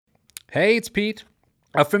Hey, it's Pete.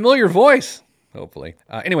 A familiar voice, hopefully.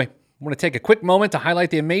 Anyway, I want to take a quick moment to highlight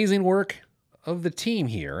the amazing work of the team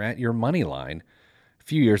here at Your Moneyline. A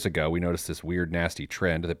few years ago, we noticed this weird, nasty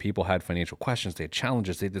trend that people had financial questions, they had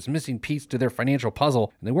challenges, they had this missing piece to their financial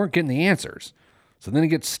puzzle, and they weren't getting the answers. So then they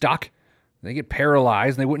get stuck, they get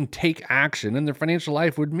paralyzed, and they wouldn't take action, and their financial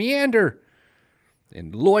life would meander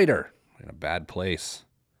and loiter in a bad place.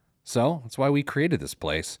 So that's why we created this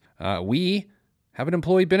place. We have an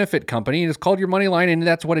employee benefit company, and it's called Your Moneyline, and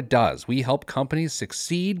that's what it does. We help companies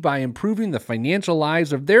succeed by improving the financial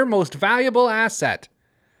lives of their most valuable asset.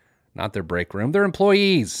 Not their break room, their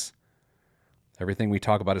employees. Everything we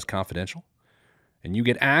talk about is confidential, and you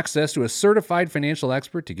get access to a certified financial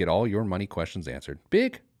expert to get all your money questions answered,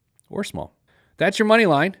 big or small. That's Your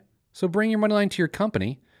Moneyline, so bring Your Moneyline to your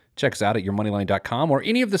company. Check us out at yourmoneyline.com or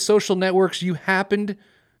any of the social networks you happen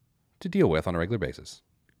to deal with on a regular basis.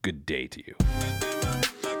 Good day to you.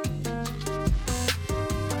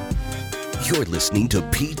 You're listening to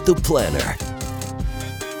Pete the Planner.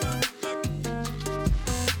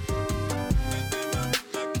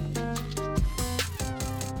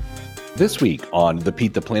 This week on the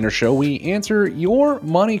Pete the Planner Show, we answer your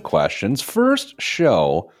money questions. First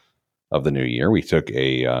show of the new year. We took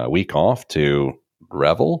a week off to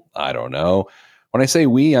revel. I don't know. When I say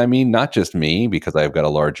we, I mean not just me, because I've got a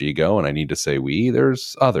large ego and I need to say we.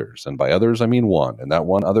 There's others. And by others, I mean one. And that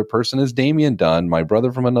one other person is Damian Dunn, my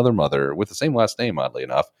brother from another mother, with the same last name, oddly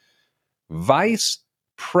enough. Vice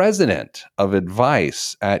President of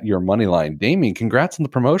Advice at Your Moneyline. Damian, congrats on the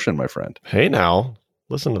promotion, my friend. Hey now.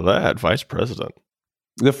 Listen to that, Vice President.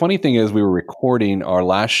 The funny thing is we were recording our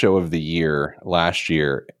last show of the year last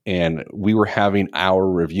year, and we were having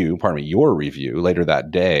your review later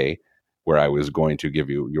that day where I was going to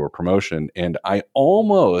give you your promotion. And I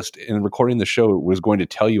almost, in recording the show, was going to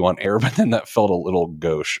tell you on air, but then that felt a little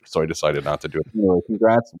gauche, so I decided not to do it. Anyway,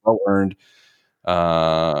 congrats, well earned.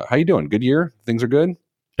 How you doing? Good year? Things are good?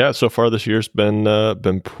 Yeah, so far this year's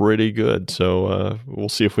been pretty good. So we'll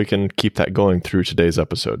see if we can keep that going through today's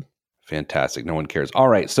episode. Fantastic. No one cares. All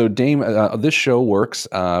right. So, Dame, this show works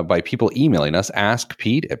by people emailing us,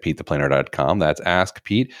 askpete@petetheplanner.com. That's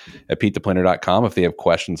askpete@petetheplanner.com. If they have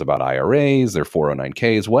questions about IRAs, their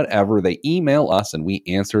 409ks, whatever, they email us and we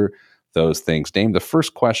answer those things. Dame, the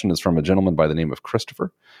first question is from a gentleman by the name of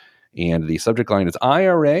Christopher. And the subject line is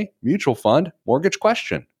IRA, mutual fund, mortgage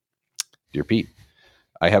question. Dear Pete,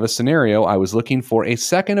 I have a scenario I was looking for a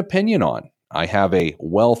second opinion on. I have a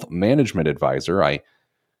wealth management advisor.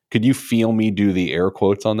 Could you feel me do the air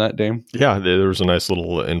quotes on that, Dame? Yeah, there was a nice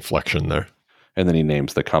little inflection there. And then he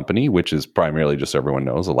names the company, which is primarily, just so everyone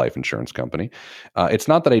knows, a life insurance company. It's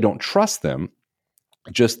not that I don't trust them.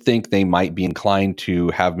 Just think they might be inclined to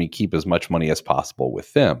have me keep as much money as possible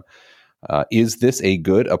with them. Is this a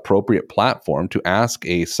good, appropriate platform to ask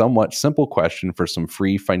a somewhat simple question for some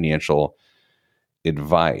free financial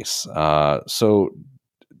advice? So,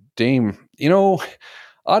 Dame,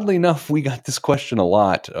 oddly enough, we got this question a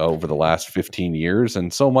lot over the last 15 years,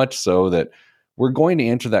 and so much so that we're going to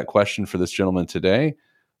answer that question for this gentleman today,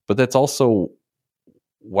 but that's also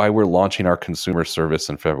why we're launching our consumer service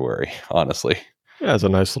in February, honestly. Yeah, it's a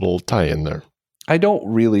nice little tie-in there. I don't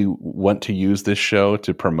really want to use this show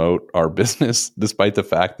to promote our business, despite the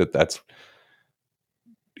fact that that's,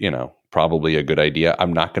 probably a good idea.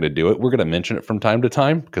 I'm not going to do it. We're going to mention it from time to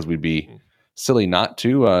time because we'd be silly not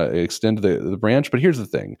to extend the branch. But here's the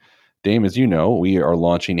thing, Dame, as you know, we are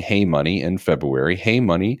launching Hey Money in February. Hey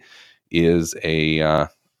Money is a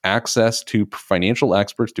access to financial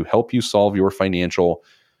experts to help you solve your financial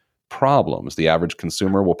problems. The average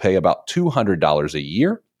consumer will pay about $200 a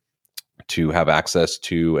year to have access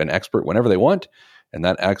to an expert whenever they want, and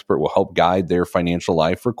that expert will help guide their financial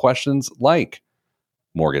life for questions like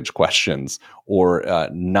mortgage questions or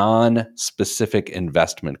non-specific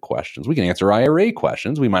investment questions. We can answer IRA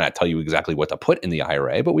questions. We might not tell you exactly what to put in the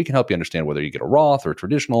IRA, but we can help you understand whether you get a Roth or a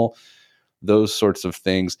traditional, those sorts of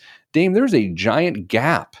things. Dame, there's a giant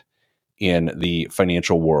gap in the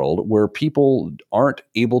financial world where people aren't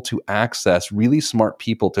able to access really smart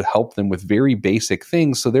people to help them with very basic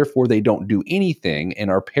things. So therefore they don't do anything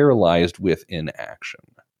and are paralyzed with inaction.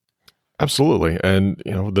 Absolutely. And,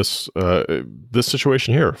 this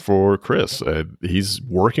situation here for Chris, he's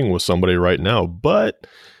working with somebody right now, but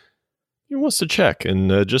he wants to check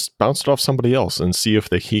and just bounce it off somebody else and see if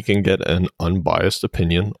he can get an unbiased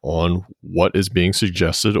opinion on what is being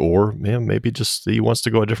suggested, or maybe just he wants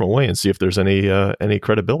to go a different way and see if there's any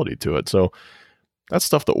credibility to it. So that's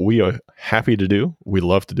stuff that we are happy to do. We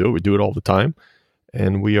love to do it. We do it all the time.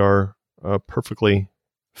 And we are perfectly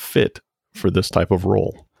fit for this type of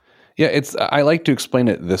role. Yeah, I like to explain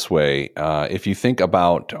it this way. If you think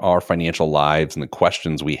about our financial lives and the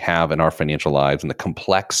questions we have in our financial lives and the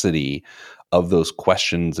complexity of those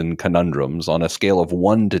questions and conundrums on a scale of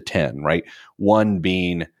 1 to 10, right? 1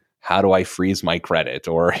 being, how do I freeze my credit?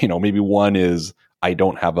 Or, maybe 1 is, I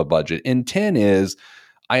don't have a budget. And 10 is,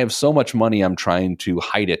 I have so much money, I'm trying to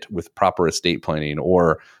hide it with proper estate planning.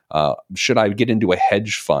 Or should I get into a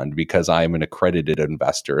hedge fund because I'm an accredited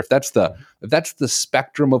investor? If that's the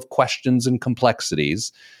spectrum of questions and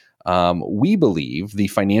complexities, we believe the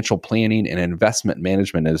financial planning and investment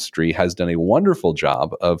management industry has done a wonderful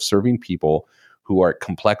job of serving people who are at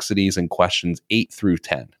complexities and questions 8 through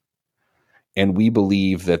 10. And we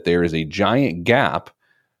believe that there is a giant gap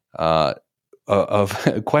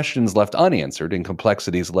of questions left unanswered and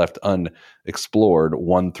complexities left unexplored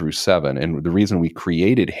 1 through 7. And the reason we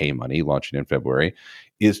created Hey Money, launching in February,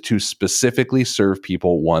 is to specifically serve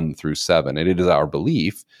people 1 through 7. And it is our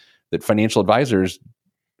belief that financial advisors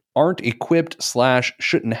aren't equipped /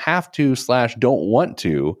 shouldn't have to / don't want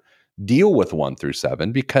to deal with 1 through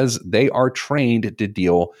 7 because they are trained to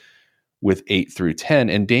deal with 8 through 10.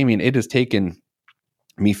 And Damian, it has taken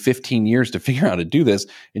me 15 years to figure out how to do this.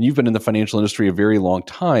 And you've been in the financial industry a very long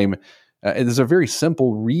time. There's a very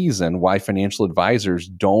simple reason why financial advisors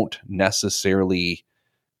don't necessarily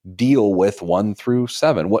deal with 1 through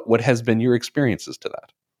 7. What has been your experiences to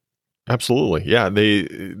that? Absolutely. Yeah,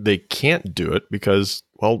 they can't do it because,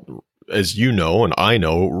 well, as you know, and I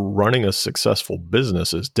know, running a successful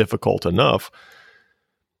business is difficult enough,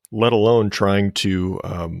 let alone trying to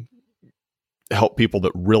help people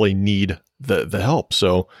that really need the help.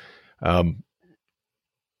 So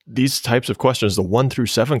these types of questions, the 1 through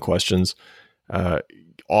 7 questions,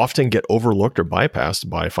 often get overlooked or bypassed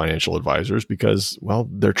by financial advisors because, well,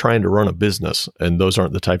 they're trying to run a business, and those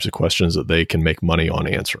aren't the types of questions that they can make money on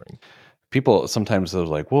answering. People sometimes they're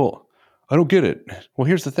like, well, I don't get it. Well,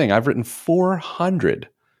 here's the thing. I've written 400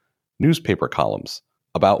 newspaper columns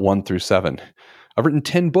about 1 through 7. I've written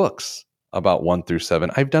 10 books about 1 through 7.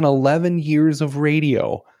 I've done 11 years of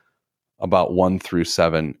radio about 1 through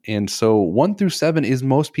 7. And so 1 through 7 is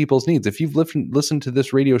most people's needs. If you've listened to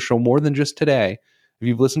this radio show more than just today, if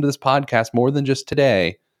you've listened to this podcast more than just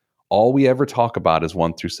today, all we ever talk about is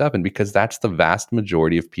 1 through 7 because that's the vast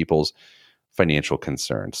majority of people's financial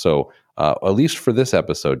concerns. So at least for this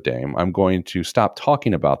episode, Dame, I'm going to stop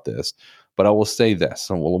talking about this, but I will say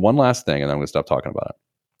this. And one last thing, and then I'm going to stop talking about it.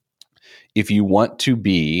 If you want to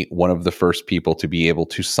be one of the first people to be able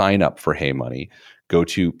to sign up for Hey Money, go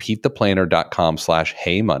to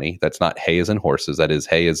PeteThePlanner.com/Hey Money. That's not hay as in horses. That is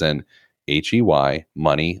hay as in HEY,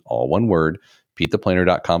 money, all one word.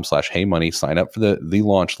 PeteThePlanner.com/Hey Money. Sign up for the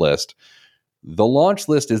launch list. The launch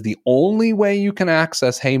list is the only way you can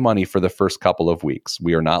access Hey Money for the first couple of weeks.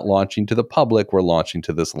 We are not launching to the public. We're launching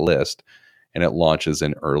to this list, and it launches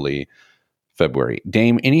in early February.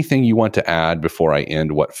 Dame, anything you want to add before I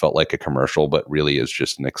end what felt like a commercial, but really is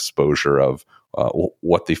just an exposure of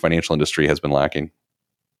what the financial industry has been lacking?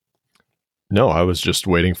 No, I was just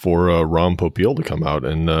waiting for Ron Popeil to come out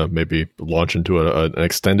and maybe launch into an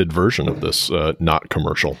extended version of this not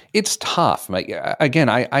commercial. It's tough. Again,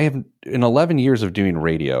 I have, in 11 years of doing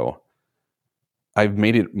radio, I've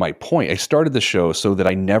made it my point. I started the show so that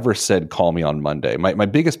I never said, call me on Monday. My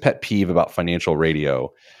biggest pet peeve about financial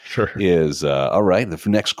radio is, all right, the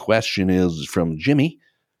next question is from Jimmy.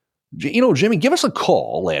 Jimmy, give us a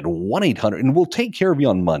call at 1-800 and we'll take care of you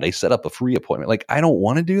on Monday. Set up a free appointment. Like, I don't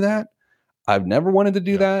want to do that. I've never wanted to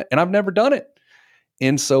do that, and I've never done it.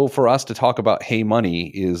 And so for us to talk about Hey Money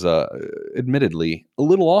is admittedly a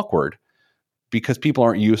little awkward because people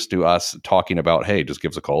aren't used to us talking about, hey, just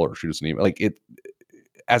give us a call or shoot us an email. Like it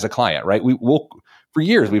as a client, right? We'll for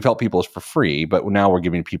years we've helped people for free, but now we're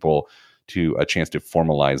giving people a chance to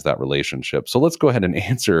formalize that relationship. So let's go ahead and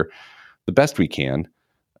answer the best we can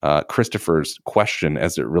Christopher's question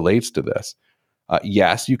as it relates to this.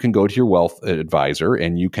 Yes, you can go to your wealth advisor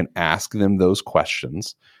and you can ask them those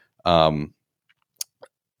questions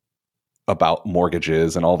about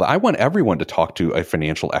mortgages and all that. I want everyone to talk to a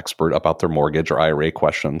financial expert about their mortgage or IRA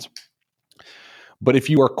questions. But if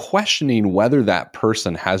you are questioning whether that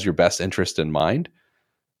person has your best interest in mind,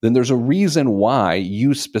 then there's a reason why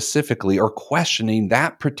you specifically are questioning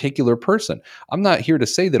that particular person. I'm not here to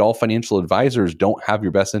say that all financial advisors don't have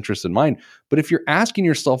your best interest in mind, but if you're asking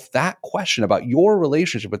yourself that question about your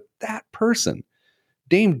relationship with that person,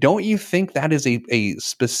 Dame, don't you think that is a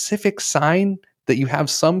specific sign that you have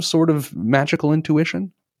some sort of magical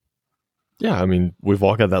intuition? Yeah, I mean, we've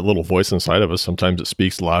all got that little voice inside of us. Sometimes it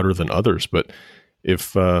speaks louder than others, but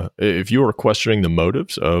if you are questioning the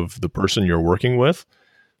motives of the person you're working with,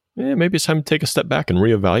 maybe it's time to take a step back and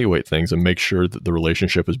reevaluate things and make sure that the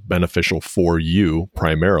relationship is beneficial for you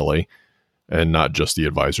primarily and not just the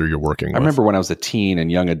advisor you're working with. I remember when I was a teen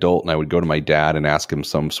and young adult and I would go to my dad and ask him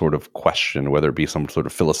some sort of question, whether it be some sort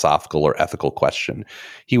of philosophical or ethical question.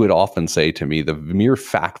 He would often say to me, the mere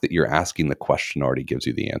fact that you're asking the question already gives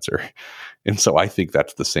you the answer. And so I think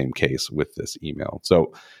that's the same case with this email.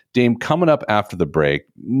 So Dame, coming up after the break,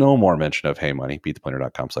 no more mention of Hey Money,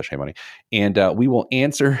 beattheplanner.com/Hey Money. And we will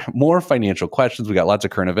answer more financial questions. We got lots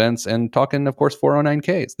of current events and talking, of course,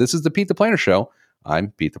 409ks. This is the Pete the Planner Show.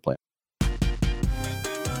 I'm Pete the Planner.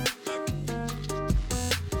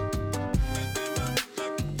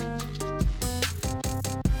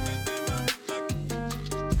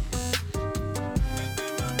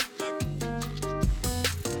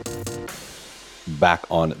 Back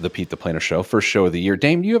on the Pete the Planner Show, first show of the year.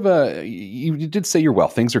 Dame, you did say you're well.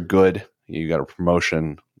 Things are good. You got a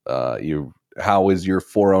promotion. How is your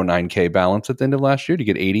 409k balance at the end of last year? Do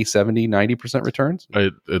you get 80, 70, 90% returns?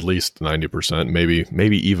 At least 90%,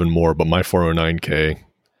 maybe even more, but my 409k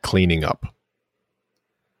cleaning up.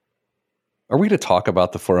 Are we going to talk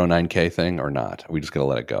about the 409k thing or not? Are we just going to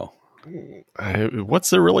let it go?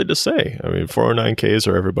 What's there really to say? I mean, 409ks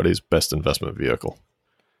are everybody's best investment vehicle.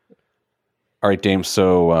 All right, Dame.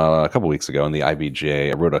 So a couple weeks ago in the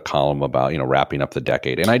IBJ, I wrote a column about, wrapping up the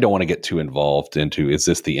decade. And I don't want to get too involved into, is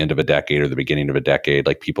this the end of a decade or the beginning of a decade?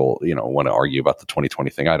 Like people, want to argue about the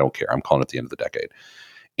 2020 thing. I don't care. I'm calling it the end of the decade.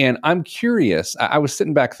 And I'm curious. I was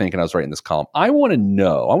sitting back thinking, I was writing this column. I want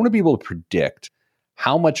to be able to predict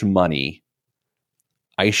how much money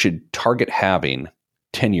I should target having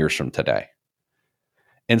 10 years from today.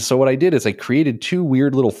 And so what I did is I created two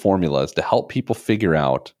weird little formulas to help people figure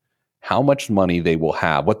out how much money they will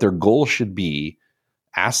have, what their goal should be,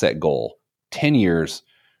 asset goal, 10 years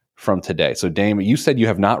from today. So Dame, you said you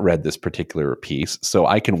have not read this particular piece, so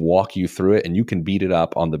I can walk you through it and you can beat it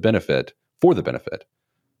up for the benefit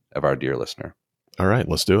of our dear listener. All right,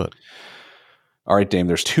 let's do it. All right, Dame,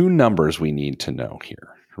 there's two numbers we need to know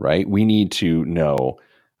here, right? We need to know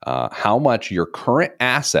how much your current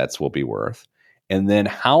assets will be worth, and then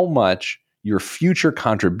how much your future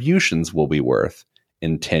contributions will be worth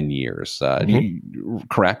in 10 years.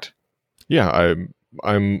 Correct? Yeah,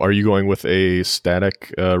 I'm. Are you going with a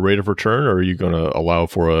static rate of return, or are you going to allow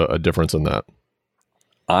for a difference in that?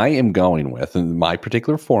 I am going with, and my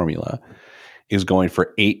particular formula is going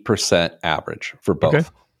for 8% average for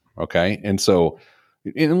both. Okay. And so,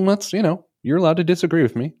 let's, you're allowed to disagree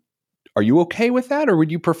with me. Are you okay with that, or would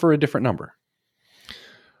you prefer a different number?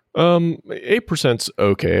 8%'s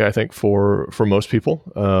okay, I think, for most people.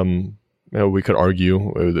 We could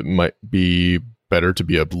argue that it might be better to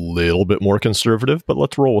be a little bit more conservative, but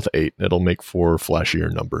let's roll with 8. It'll make for flashier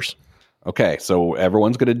numbers. Okay, so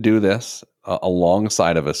everyone's going to do this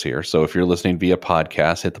alongside of us here. So if you're listening via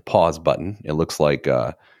podcast, hit the pause button. It looks like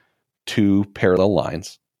two parallel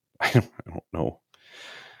lines. I don't know.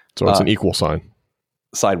 So it's an equal sign.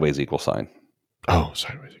 Sideways equal sign. Oh,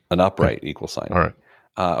 sideways. An upright equal sign. All right.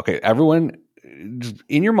 Okay, everyone,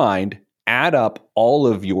 in your mind, add up all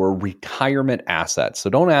of your retirement assets. So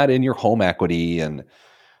don't add in your home equity and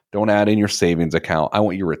don't add in your savings account. I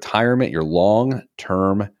want your retirement, your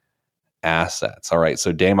long-term assets. All right.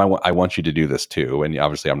 So Dame, I want you to do this too. And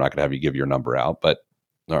obviously I'm not going to have you give your number out, but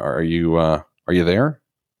are you there?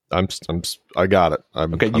 I got it.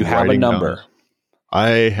 Okay. You have a number. Down. I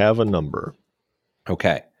have a number.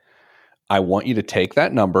 Okay. I want you to take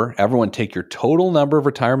that number. Everyone take your total number of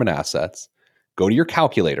retirement assets, go to your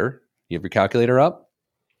calculator. You have your calculator up?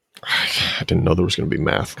 I didn't know there was going to be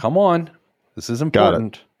math. Come on. This is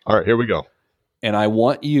important. Got it. All right, here we go. And I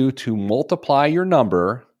want you to multiply your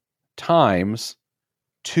number times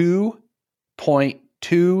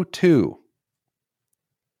 2.22.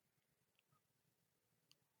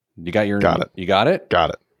 You got it. You got it? Got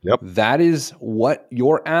it. Yep. That is what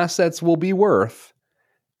your assets will be worth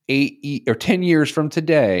 10 years from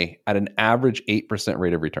today at an average 8%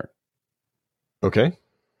 rate of return. Okay.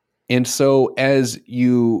 And so as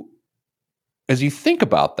you think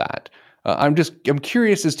about that, I'm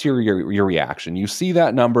curious as to your reaction. You see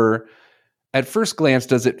that number at first glance.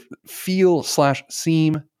 Does it feel /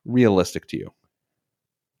 seem realistic to you?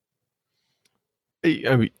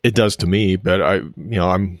 I mean, it does to me, but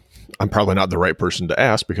I'm probably not the right person to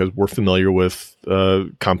ask because we're familiar with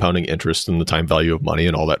compounding interest and the time value of money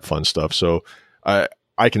and all that fun stuff. So I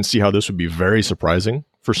can see how this would be very surprising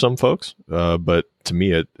for some folks, but to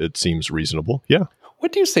me, it seems reasonable. Yeah.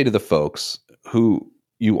 What do you say to the folks who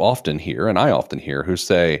you often hear, and I often hear, who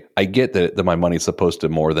say, I get that my money's supposed to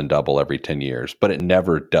more than double every 10 years, but it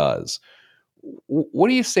never does. What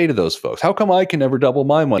do you say to those folks? How come I can never double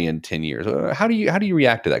my money in 10 years? How do you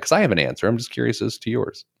react to that? Because I have an answer. I'm just curious as to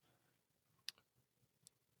yours.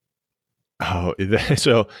 Oh,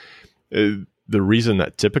 so the reason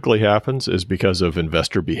that typically happens is because of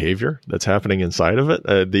investor behavior that's happening inside of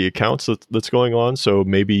it, the accounts that's going on. So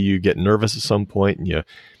maybe you get nervous at some point and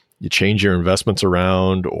you change your investments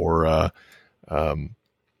around, or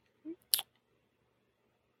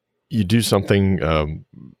you do something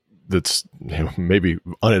that's maybe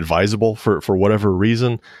unadvisable for whatever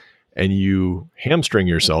reason, and you hamstring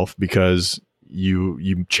yourself because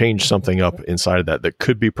you change something up inside of that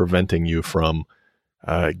could be preventing you from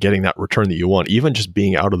getting that return that you want. Even just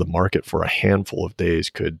being out of the market for a handful of days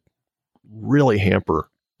could really hamper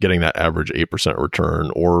getting that average 8% return,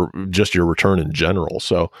 or just your return in general.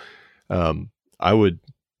 So I would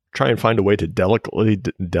try and find a way to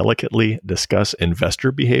delicately discuss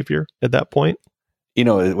investor behavior at that point.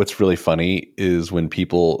 What's really funny is when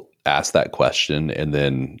people ask that question and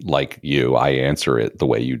then, like you, I answer it the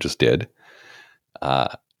way you just did.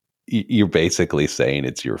 You're basically saying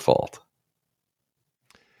it's your fault.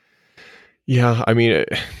 Yeah, I mean,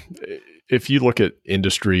 if you look at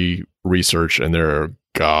industry research, and there are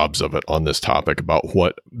gobs of it on this topic about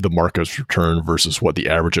what the market's return versus what the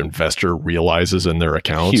average investor realizes in their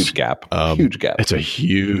accounts. Huge gap. Huge gap. It's a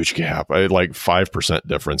huge gap. Like 5%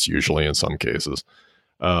 difference usually in some cases.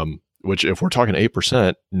 Which, if we're talking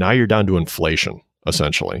 8%, now you're down to inflation,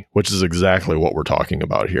 essentially, which is exactly what we're talking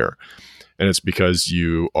about here. And it's because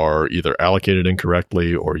you are either allocated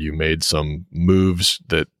incorrectly, or you made some moves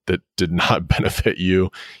that did not benefit you,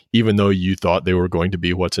 even though you thought they were going to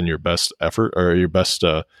be what's in your best effort, or your best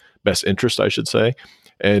interest, I should say.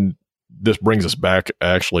 And this brings us back,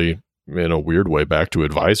 actually, in a weird way, back to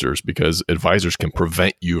advisors, because advisors can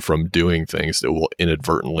prevent you from doing things that will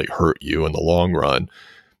inadvertently hurt you in the long run.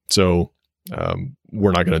 So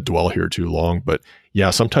we're not going to dwell here too long, but yeah,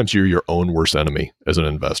 sometimes you're your own worst enemy as an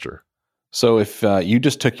investor. So if you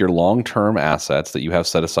just took your long-term assets that you have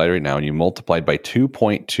set aside right now and you multiplied by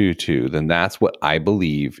 2.22, then that's what I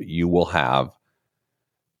believe you will have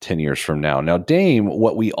 10 years from now. Now, Dame,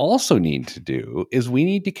 what we also need to do is we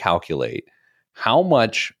need to calculate how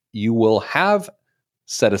much you will have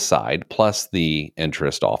set aside, plus the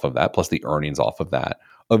interest off of that, plus the earnings off of that,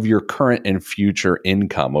 of your current and future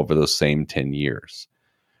income over those same 10 years.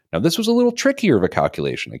 Now, this was a little trickier of a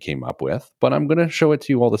calculation I came up with, but I'm going to show it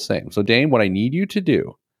to you all the same. So, Dane, what I need you to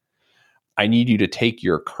do, I need you to take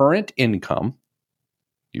your current income,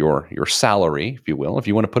 your salary, if you will. If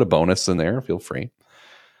you want to put a bonus in there, feel free.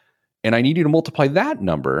 And I need you to multiply that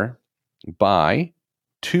number by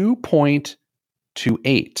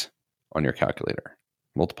 2.28 on your calculator.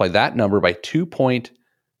 Multiply that number by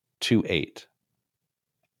 2.28.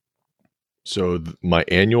 So my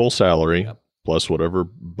annual salary, plus whatever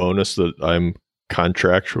bonus that I'm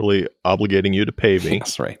contractually obligating you to pay me.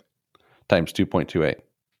 That's right. Times 2.28.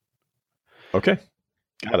 Okay.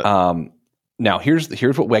 Got it. Now here's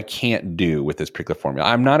what I can't do with this particular formula.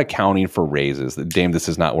 I'm not accounting for raises. Dame, this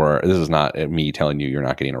is not me telling you you're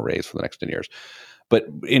not getting a raise for the next 10 years. But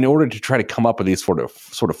in order to try to come up with these sort of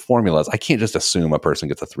formulas, I can't just assume a person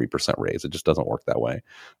gets a 3% raise. It just doesn't work that way.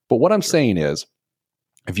 But what I'm saying is,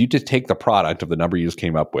 if you just take the product of the number you just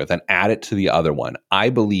came up with and add it to the other one,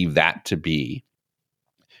 I believe that to be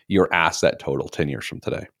your asset total 10 years from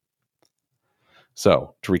today.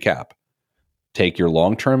 So to recap, take your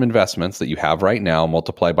long-term investments that you have right now,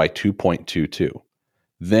 multiply by 2.22.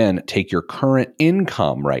 Then take your current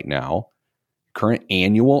income right now, current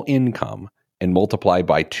annual income, and multiply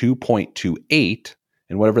by 2.28.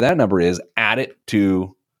 And whatever that number is, add it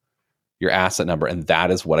to your asset number. And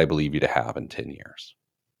that is what I believe you to have in 10 years.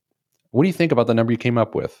 What do you think about the number you came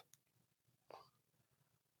up with?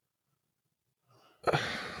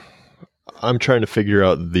 I'm trying to figure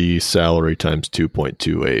out the salary times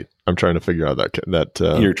 2.28. I'm trying to figure out that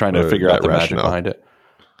you're trying to figure out the rationale. magic behind it.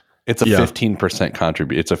 It's a 15%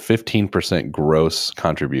 contribute. It's a 15% gross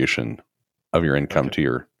contribution of your income to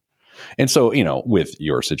your. And so, with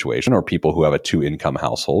your situation or people who have a 2-income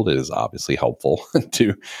household, it is obviously helpful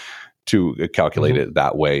to calculate it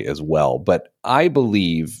that way as well. But I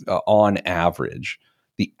believe on average,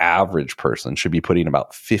 the average person should be putting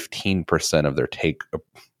about 15% of their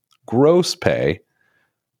gross pay,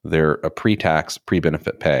 their pre-tax,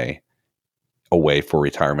 pre-benefit pay, away for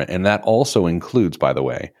retirement. And that also includes, by the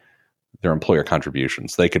way, their employer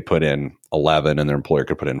contributions. They could put in 11 and their employer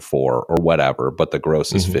could put in 4 or whatever, but the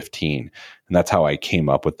gross is 15. And that's how I came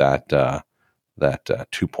up with that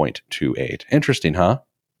 2.28. Interesting, huh?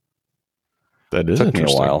 That is Took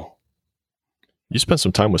interesting. me a while. You spent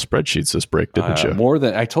some time with spreadsheets this break, didn't you? More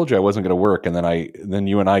than I told you I wasn't going to work, and then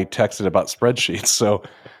you and I texted about spreadsheets. So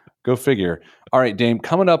go figure. All right, Dame,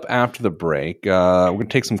 coming up after the break, we're going to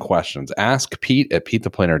take some questions. Ask Pete at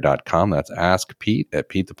PeteThePlanner.com. That's Ask Pete at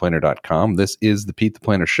PeteThePlanner.com. This is the Pete the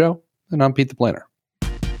Planner Show, and I'm Pete the Planner.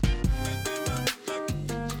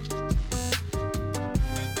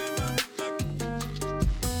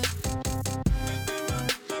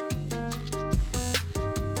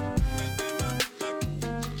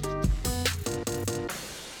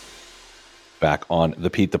 Back on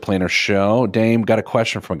the Pete the Planner Show. Dame, got a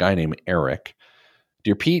question from a guy named Eric.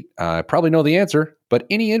 Dear Pete, I probably know the answer, but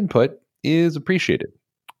any input is appreciated.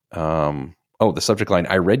 The subject line,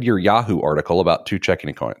 I read your Yahoo article about 2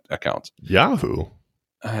 checking accounts. Yahoo?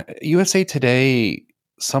 USA Today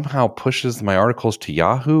somehow pushes my articles to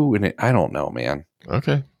Yahoo, and I don't know, man.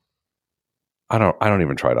 Okay. I don't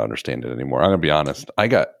even try to understand it anymore. I'm going to be honest. I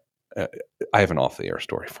have an off-the-air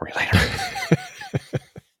story for you later.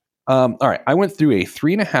 All right. I went through a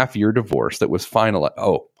 3.5-year divorce that was finalized.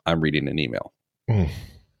 Oh, I'm reading an email.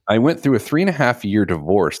 I went through a 3.5-year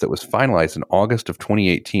divorce that was finalized in August of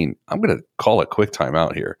 2018. I'm going to call a quick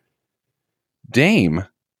timeout here. Dame,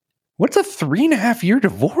 what's a 3.5-year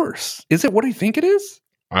divorce? Is it what I think it is?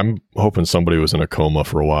 I'm hoping somebody was in a coma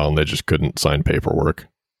for a while and they just couldn't sign paperwork.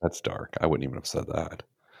 That's dark. I wouldn't even have said that.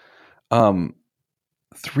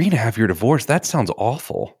 3.5-year divorce. That sounds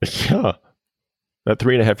awful. Yeah. That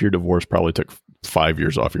 3.5-year divorce probably took 5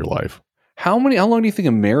 years off your life. How long do you think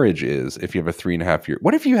a marriage is if you have a 3.5-year?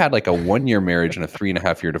 What if you had like a 1-year marriage and a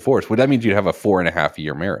 3.5-year divorce? Would that mean you'd have a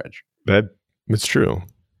 4.5-year marriage? It's true.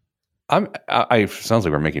 I sounds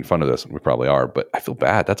like we're making fun of this. We probably are, but I feel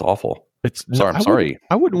bad. That's awful. I'm sorry.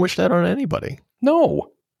 I wouldn't wish that on anybody.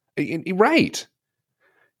 No. Right.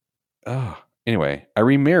 Anyway, I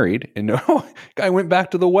remarried and I went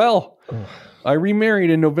back to the well. I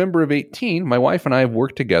remarried in November of 18. My wife and I have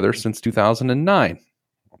worked together since 2009.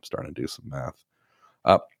 I'm starting to do some math.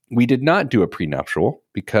 We did not do a prenuptial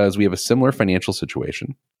because we have a similar financial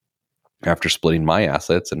situation after splitting my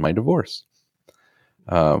assets in my divorce.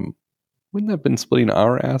 Wouldn't that have been splitting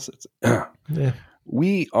our assets? Yeah.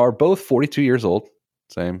 We are both 42 years old.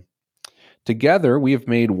 Same. Together, we have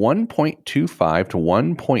made $1.25 to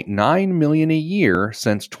 $1.9 million a year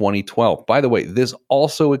since 2012. By the way, this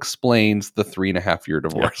also explains the 3.5-year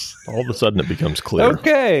divorce. Yeah. All of a sudden, it becomes clear.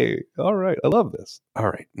 Okay. All right. I love this. All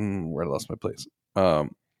right. Where I lost my place.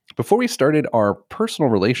 Before we started our personal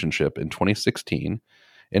relationship in 2016,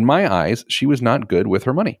 in my eyes, she was not good with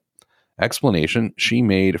her money. Explanation, she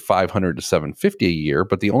made $500 to $750 a year,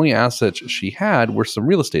 but the only assets she had were some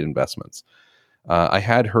real estate investments. I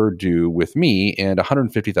had her do with me and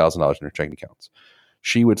 $150,000 in her checking accounts.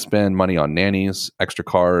 She would spend money on nannies, extra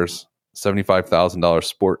cars, $75,000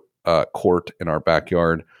 sport court in our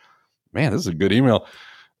backyard. Man, this is a good email.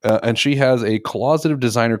 And she has a closet of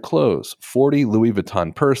designer clothes, 40 Louis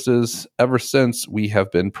Vuitton purses. Ever since we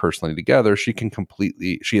have been personally together, she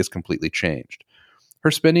has completely changed. Her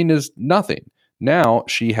spending is nothing. Now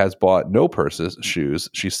she has bought no purses, shoes.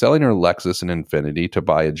 She's selling her Lexus and Infiniti to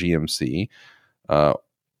buy a GMC.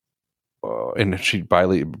 And she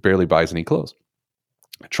barely buys any clothes.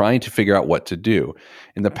 Trying to figure out what to do.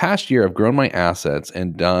 In the past year, I've grown my assets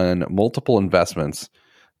and done multiple investments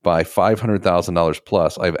by $500,000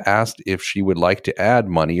 plus. I've asked if she would like to add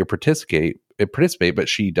money or participate, but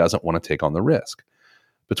she doesn't want to take on the risk.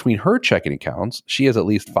 Between her checking accounts, she has at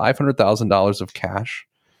least $500,000 of cash.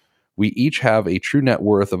 We each have a true net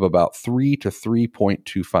worth of about $3 to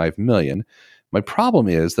 $3.25 million. My problem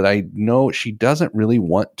is that I know she doesn't really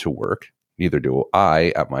want to work. Neither do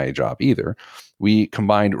I at my job either. We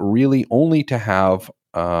combined really only to have,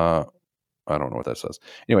 I don't know what that says.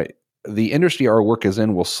 Anyway, the industry our work is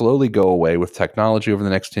in will slowly go away with technology over the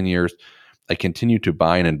next 10 years. I continue to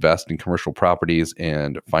buy and invest in commercial properties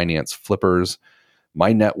and finance flippers.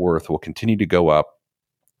 My net worth will continue to go up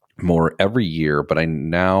more every year, but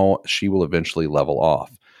she will eventually level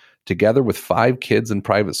off. Together with 5 kids in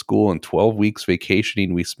private school and 12 weeks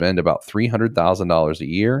vacationing, we spend about $300,000 a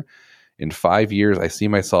year. In 5 years, I see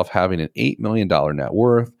myself having an $8 million net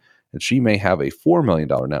worth, and she may have a $4 million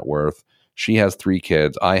net worth. She has 3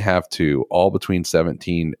 kids. I have 2, all between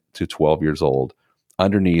 17 to 12 years old.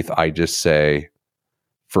 Underneath, I just say,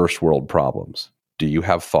 first world problems. Do you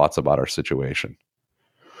have thoughts about our situation?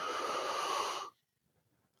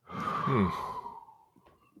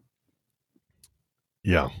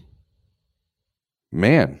 Yeah.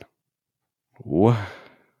 Man. What?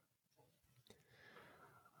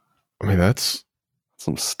 I mean, that's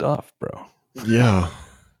some stuff, bro. Yeah.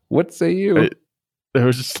 What say you? it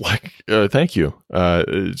was just like, thank you.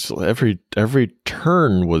 It's every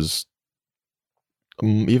turn was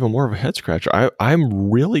even more of a head scratcher. I'm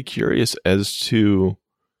really curious as to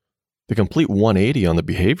the complete 180 on the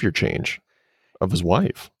behavior change of his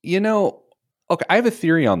wife. Okay, I have a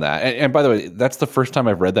theory on that. And by the way, that's the first time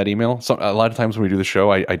I've read that email. So a lot of times when we do the show,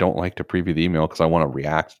 I don't like to preview the email because I want to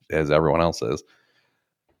react as everyone else is.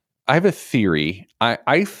 I have a theory.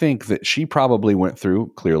 I think that she probably went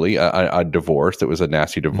through, clearly, a divorce that was a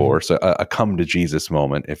nasty divorce, a come to Jesus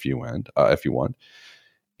moment, if you want.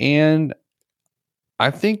 And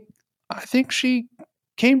I think she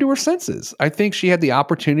came to her senses. I think she had the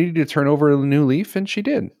opportunity to turn over a new leaf, and she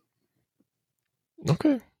did.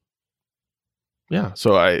 Okay. Yeah.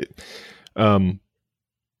 So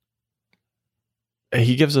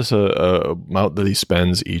he gives us a amount that he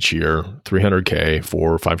spends each year, $300K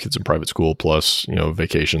for 5 kids in private school, plus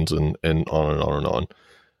vacations and on and on and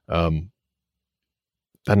on.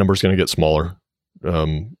 That number is going to get smaller,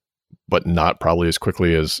 but not probably as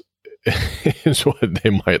quickly as is what they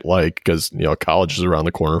might like, because college is around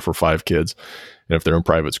the corner for 5 kids, and if they're in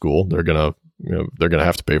private school, they're gonna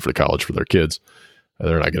have to pay for the college for their kids.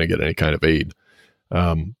 They're not going to get any kind of aid.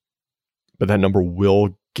 But that number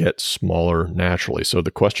will get smaller naturally. So the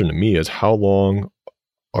question to me is, how long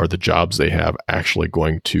are the jobs they have actually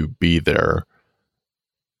going to be there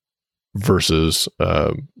versus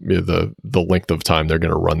the length of time they're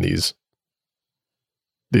going to run these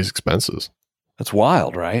expenses? That's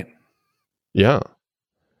wild, right? Yeah.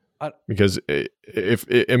 Because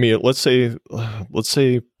let's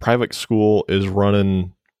say private school is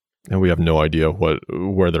running, and we have no idea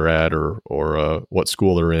where they're at or what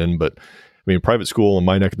school they're in, but private school in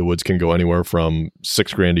my neck of the woods can go anywhere from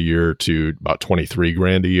 $6,000 a year to about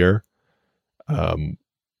 $23,000 a year. And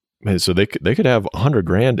so they could have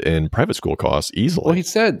 $100,000 in private school costs easily. Well, he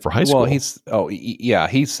said for high school. He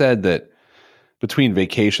said that between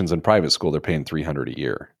vacations and private school, they're paying $300 a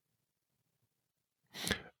year.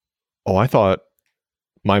 Oh,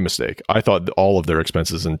 my mistake. I thought all of their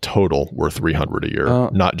expenses in total were $300 a year,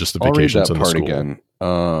 not just the vacations and the school. Again.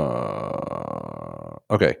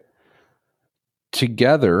 Okay.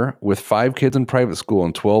 Together with 5 kids in private school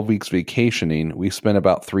and 12 weeks vacationing, we spent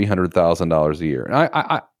about $300,000 a year. And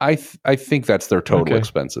I think that's their total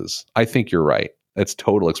expenses. I think you're right. It's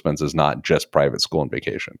total expenses, not just private school and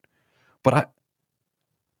vacation. But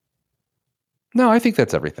I think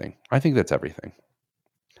that's everything. I think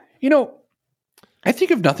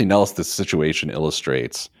if nothing else, this situation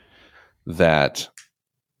illustrates that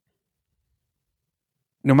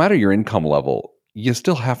no matter your income level, you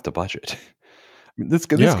still have to budget.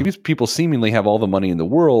 These people seemingly have all the money in the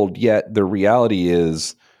world, yet the reality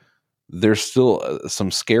is there's still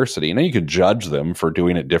some scarcity. Now, you could judge them for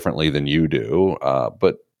doing it differently than you do,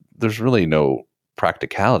 but there's really no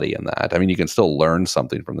practicality in that. You can still learn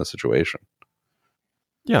something from the situation.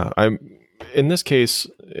 Yeah, in this case,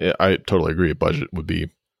 I totally agree. A budget would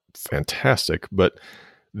be fantastic, but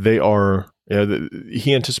they are.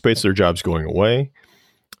 He anticipates their jobs going away.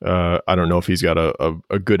 I don't know if he's got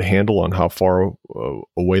a good handle on how far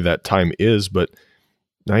away that time is, but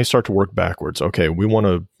now you start to work backwards. Okay, we want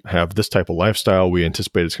to have this type of lifestyle. We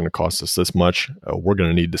anticipate it's going to cost us this much. We're going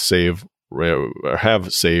to need to save, or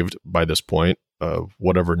have saved by this point,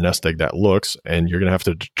 whatever nest egg that looks, and you're going to have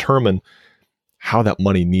to determine how that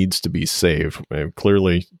money needs to be saved.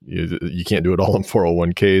 Clearly, you can't do it all in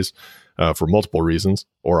 401ks for multiple reasons,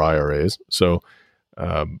 or IRAs. So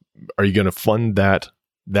are you going to fund that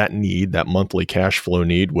need, that monthly cash flow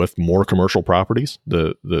need, with more commercial properties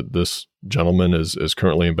that this gentleman is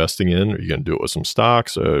currently investing in? Are you going to do it with some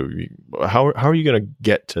stocks? How are you going to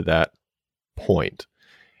get to that point?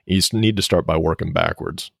 You just need to start by working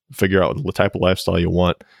backwards. Figure out the type of lifestyle you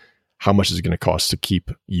want, how much is it going to cost to keep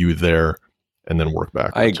you there, and then work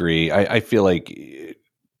backwards. I agree. I feel like,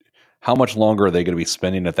 how much longer are they going to be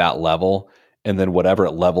spending at that level? And then whatever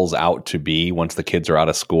it levels out to be once the kids are out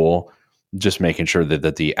of school, just making sure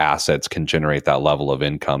that the assets can generate that level of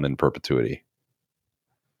income in perpetuity.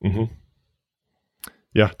 Mm-hmm.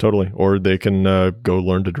 Yeah, totally. Or they can go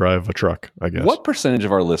learn to drive a truck, I guess. What percentage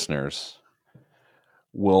of our listeners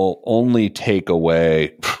will only take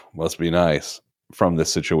away, must be nice, from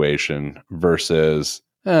this situation versus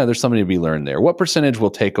there's something to be learned there? What percentage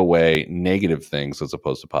will take away negative things as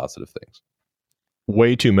opposed to positive things?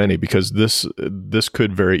 Way too many, because this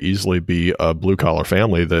could very easily be a blue collar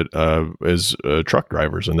family that is truck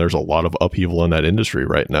drivers, and there's a lot of upheaval in that industry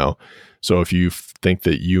right now. So if you think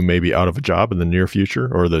that you may be out of a job in the near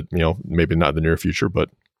future, or that maybe not the near future, but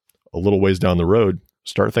a little ways down the road,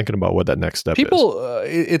 start thinking about what that next step is. People,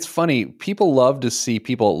 it's funny. People love to see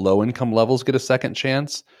people at low income levels get a second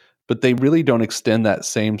chance, but they really don't extend that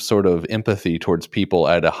same sort of empathy towards people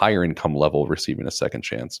at a higher income level receiving a second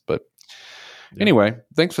chance. But anyway,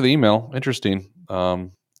 thanks for the email. Interesting.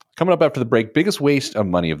 Coming up after the break, biggest waste of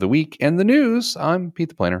money of the week and the news. I'm Pete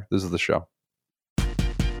the Planner. This is the show.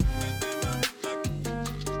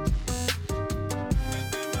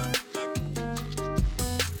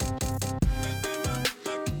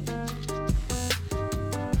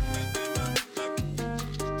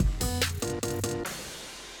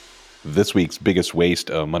 This week's biggest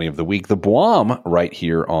waste of money of the week, the BWAM, right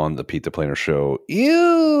here on the Pete the Planner Show, is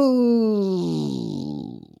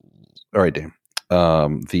all right, Dave.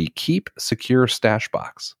 The Keep Secure Stash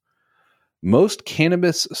Box. Most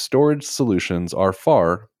cannabis storage solutions are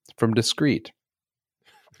far from discreet,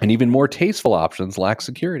 and even more tasteful options lack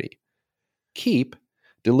security. Keep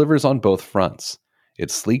delivers on both fronts.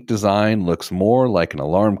 Its sleek design looks more like an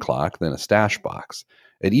alarm clock than a stash box.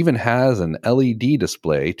 It even has an LED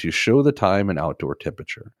display to show the time and outdoor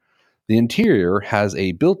temperature. The interior has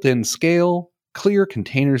a built-in scale, clear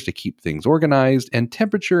containers to keep things organized, and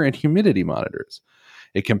temperature and humidity monitors.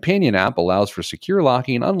 A companion app allows for secure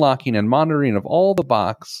locking, unlocking, and monitoring of the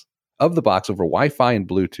box over Wi-Fi and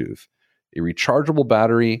Bluetooth. A rechargeable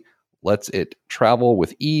battery lets it travel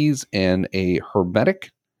with ease, and a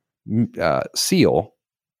hermetic seal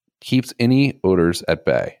keeps any odors at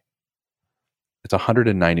bay. It's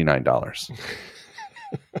 $199.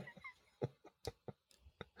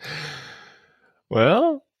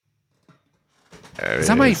 Well, is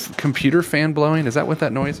that my computer fan blowing? Is that what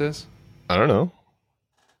that noise is? I don't know.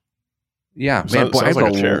 Yeah, man, boy, sounds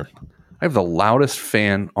like a chair. I have the loudest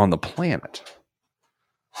fan on the planet.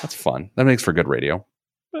 That's fun. That makes for good radio.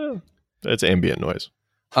 Well, it's ambient noise.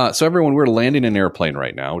 So everyone, we're landing an airplane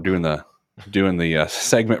right now, doing the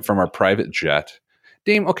segment from our private jet.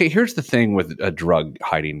 Dame, okay, here's the thing with a drug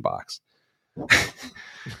hiding box.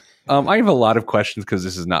 I have a lot of questions because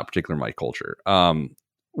this is not particular my culture.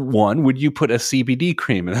 One, would you put a CBD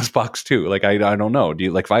cream in this box too? Like, I don't know. Do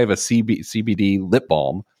you, like, if I have a CBD lip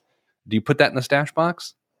balm, do you put that in the stash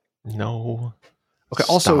box? No. Okay. Stop.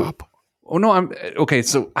 Also, oh no, I'm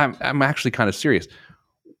actually kind of serious.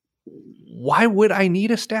 Why would I need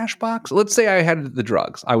a stash box? Let's say I had the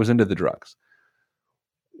drugs. I was into the drugs.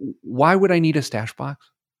 Why would I need a stash box?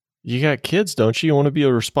 You got kids, don't you? You want to be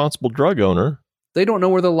a responsible drug owner. They don't know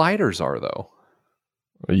where the lighters are, though.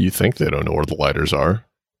 You think they don't know where the lighters are.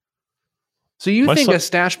 So you think a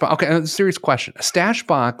stash box... Okay, a serious question. A stash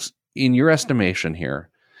box, in your estimation here,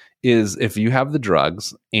 is if you have the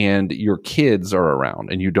drugs and your kids are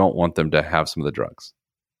around and you don't want them to have some of the drugs.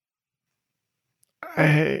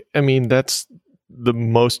 I mean, that's the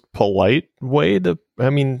most polite way to... I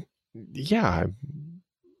mean, yeah,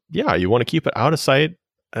 you want to keep it out of sight,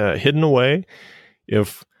 hidden away.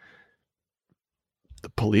 If the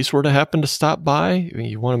police were to happen to stop by,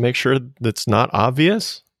 you want to make sure that's not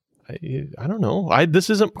obvious. I don't know. This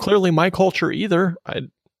isn't clearly my culture either.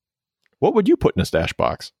 What would you put in a stash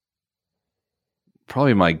box?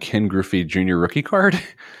 Probably my Ken Griffey Jr. rookie card.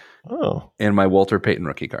 Oh. And my Walter Payton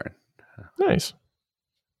rookie card. Nice.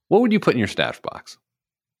 What would you put in your stash box?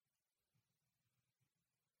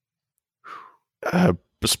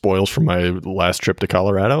 Spoils from my last trip to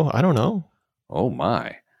Colorado. I don't know. Oh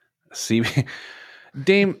my. See,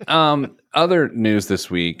 Dame, other news this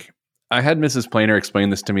week. I had Mrs. Planer explain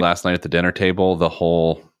this to me last night at the dinner table. The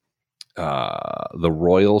whole, the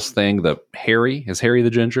Royals thing, is Harry the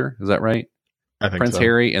Ginger? Is that right? I think Prince so.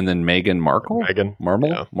 Harry and then Meghan Markle?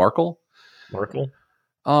 Markle?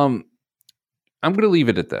 I'm going to leave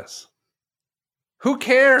it at this. Who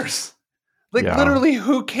cares? Literally,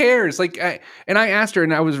 who cares? I asked her,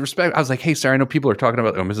 and I was like, "Hey, Sarah, I know people are talking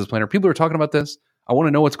about Mrs. Planner. People are talking about this. I want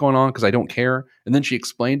to know what's going on because I don't care." And then she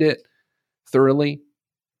explained it thoroughly,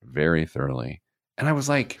 very thoroughly, and I was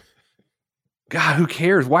like, "God, who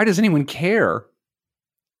cares? Why does anyone care?"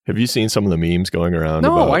 Have you seen some of the memes going around?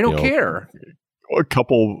 No, about, I don't care. A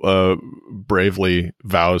couple bravely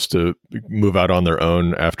vows to move out on their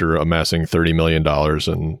own after amassing $30 million,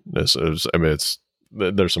 and there's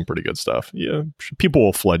some pretty good stuff. Yeah, people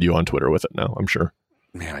will flood you on Twitter with it now, I'm sure.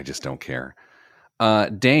 Man, I just don't care.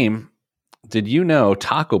 Dame, did you know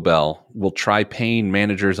Taco Bell will try paying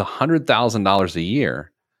managers $100,000 a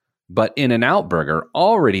year, but In-N-Out Burger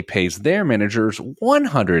already pays their managers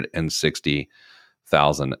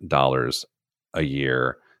 $160,000 a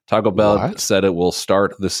year? Taco Bell said it will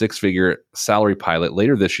start the six-figure salary pilot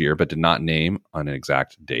later this year, but did not name an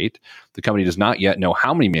exact date. The company does not yet know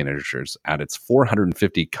how many managers at its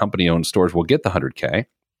 450 company-owned stores will get the $100K.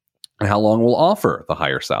 and how long will offer the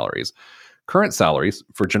higher salaries. Current salaries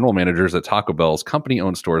for general managers at Taco Bell's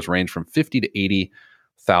company-owned stores range from $50,000 to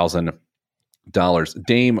 $80,000.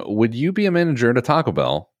 Dame, would you be a manager at a Taco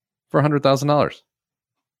Bell for $100,000?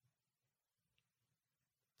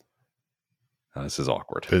 This is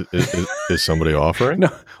awkward. Is somebody offering? No.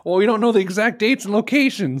 Well, we don't know the exact dates and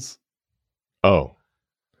locations. Oh.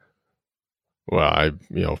 Well,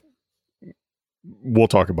 we'll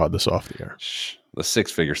talk about this off the air. The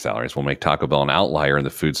six-figure salaries will make Taco Bell an outlier in the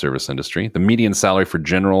food service industry. The median salary for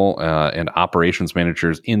general and operations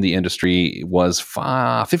managers in the industry was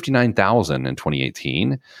 $59,000 in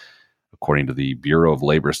 2018, according to the Bureau of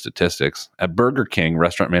Labor Statistics. At Burger King,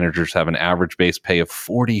 restaurant managers have an average base pay of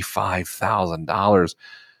 $45,000.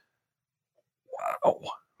 Wow.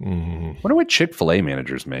 Mm. Wonder what Chick-fil-A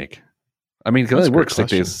managers make. I mean, because they work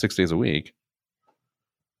 6 days a week.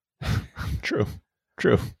 True.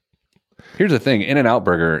 Here's the thing: In-N-Out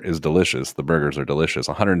Burger is delicious. The burgers are delicious.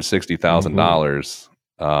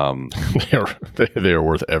 $160,000. They are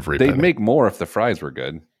worth every They'd penny. make more if the fries were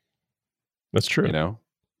good. That's true. You know.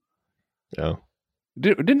 Yeah.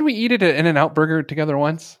 Didn't we eat at an In-N-Out Burger together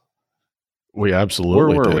once? We absolutely Where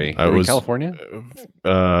were did. we? I Were we was in California?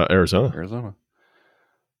 Arizona.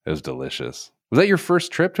 It was delicious. Was that your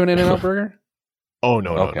first trip to an In-N-Out Burger? Oh,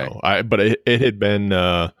 no. Okay. But it had been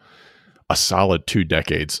a solid 2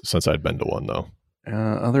 decades since I'd been to one, though.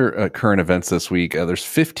 Other current events this week. There's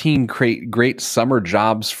 15 great summer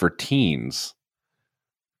jobs for teens.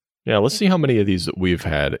 Yeah, let's see how many of these that we've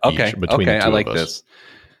had each between the two I like of us. this.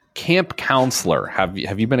 Camp counselor. Have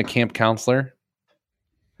you been a camp counselor?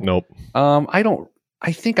 Nope.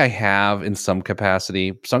 I think I have in some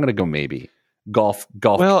capacity. So I'm going to go maybe. Golf.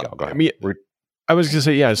 Well, Go ahead. I mean, I was going to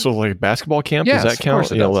say, yeah, so like basketball camp, Yes, does that of count?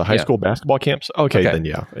 course it does. The high school basketball camps? Okay, then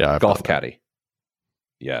yeah. I've Golf done that. caddy.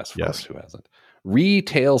 Yes, of course. Who hasn't?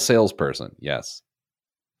 Retail salesperson. Yes.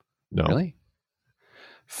 No. Really?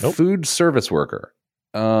 Nope. Food service worker.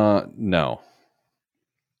 No.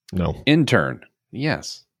 Intern.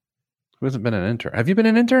 Yes. Who hasn't been an intern? Have you been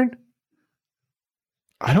an intern?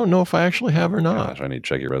 I don't know if I actually have or not. Gosh, I need to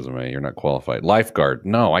check your resume. You're not qualified. Lifeguard.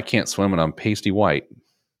 No, I can't swim and I'm pasty white.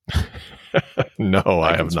 No,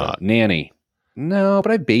 I have not. Nanny. No,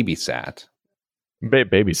 but I babysat.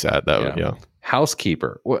 Babysat. That would, yeah.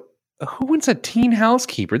 Housekeeper. What? Who wants a teen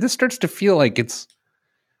housekeeper? This starts to feel like it's.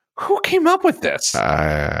 Who came up with this?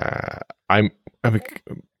 My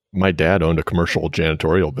dad owned a commercial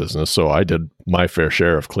janitorial business, so I did my fair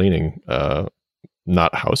share of cleaning.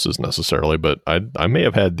 Not houses necessarily, but I may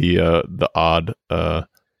have had the odd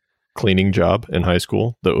cleaning job in high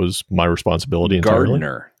school that was my responsibility entirely.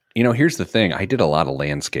 Gardener. Here's the thing. I did a lot of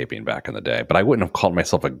landscaping back in the day, but I wouldn't have called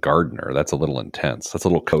myself a gardener. That's a little intense. That's a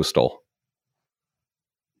little coastal.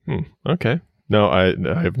 Okay. No,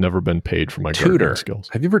 I've never been paid for my gardening skills.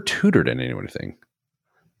 Have you ever tutored anything?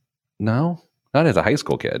 No? Not as a high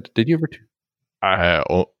school kid. Did you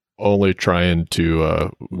ever? Only trying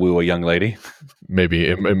to woo a young lady,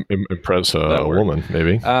 maybe impress a woman,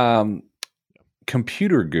 maybe.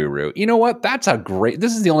 Computer guru. You know what?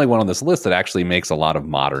 This is the only one on this list that actually makes a lot of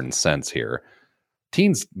modern sense here.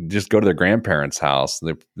 Teens just go to their grandparents' house.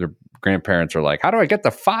 Their grandparents are like, "How do I get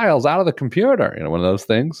the files out of the computer?" One of those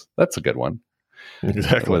things. That's a good one.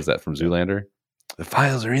 Exactly. What is that from Zoolander? The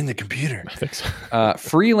files are in the computer. I think so.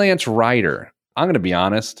 Freelance writer. I'm going to be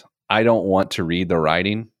honest. I don't want to read the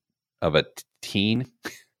writing of a teen.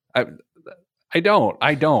 I don't.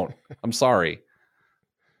 I'm sorry.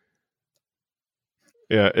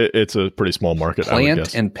 Yeah, it's a pretty small market.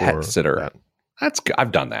 Plant and pet sitter.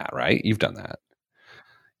 I've done that, right? You've done that.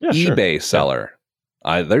 Yeah, eBay sure. seller.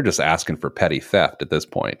 They're just asking for petty theft at this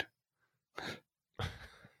point.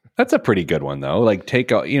 That's a pretty good one, though. Like,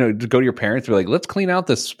 go to your parents and be like, let's clean out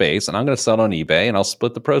this space and I'm going to sell it on eBay and I'll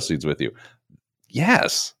split the proceeds with you.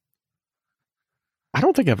 Yes. I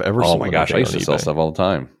don't think I've ever sold anything on eBay. Oh my gosh, I used to sell stuff all the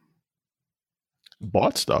time.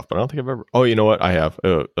 Bought stuff, but I don't think I've ever. Oh, you know what? I have.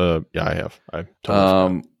 Yeah, I have. I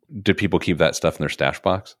totally did people keep that stuff in their stash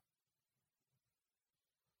box?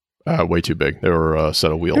 Way too big. They were a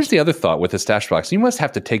set of wheels. Here's the other thought with the stash box. You must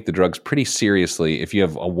have to take the drugs pretty seriously if you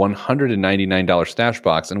have a $199 stash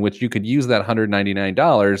box in which you could use that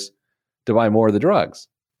 $199 to buy more of the drugs.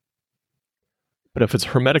 But if it's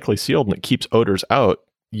hermetically sealed and it keeps odors out,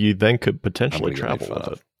 you then could potentially travel with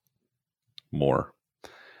it. More.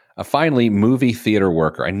 Finally, movie theater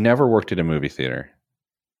worker. I never worked at a movie theater.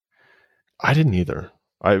 I didn't either.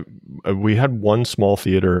 We had one small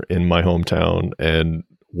theater in my hometown, and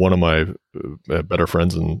one of my better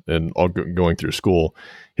friends and all going through school,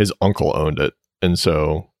 his uncle owned it, and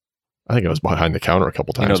so I think I was behind the counter a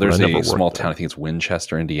couple times. You know, there's but I never a worked small there. town, I think it's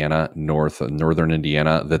Winchester, Indiana, northern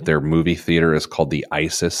Indiana, that their movie theater is called the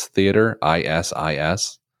ISIS Theater,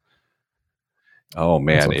 ISIS. Oh,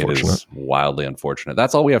 man, it is wildly unfortunate.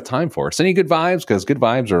 That's all we have time for. Sending good vibes, because good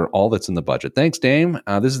vibes are all that's in the budget. Thanks, Dame.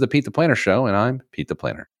 This is the Pete the Planner Show, and I'm Pete the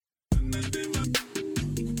Planner.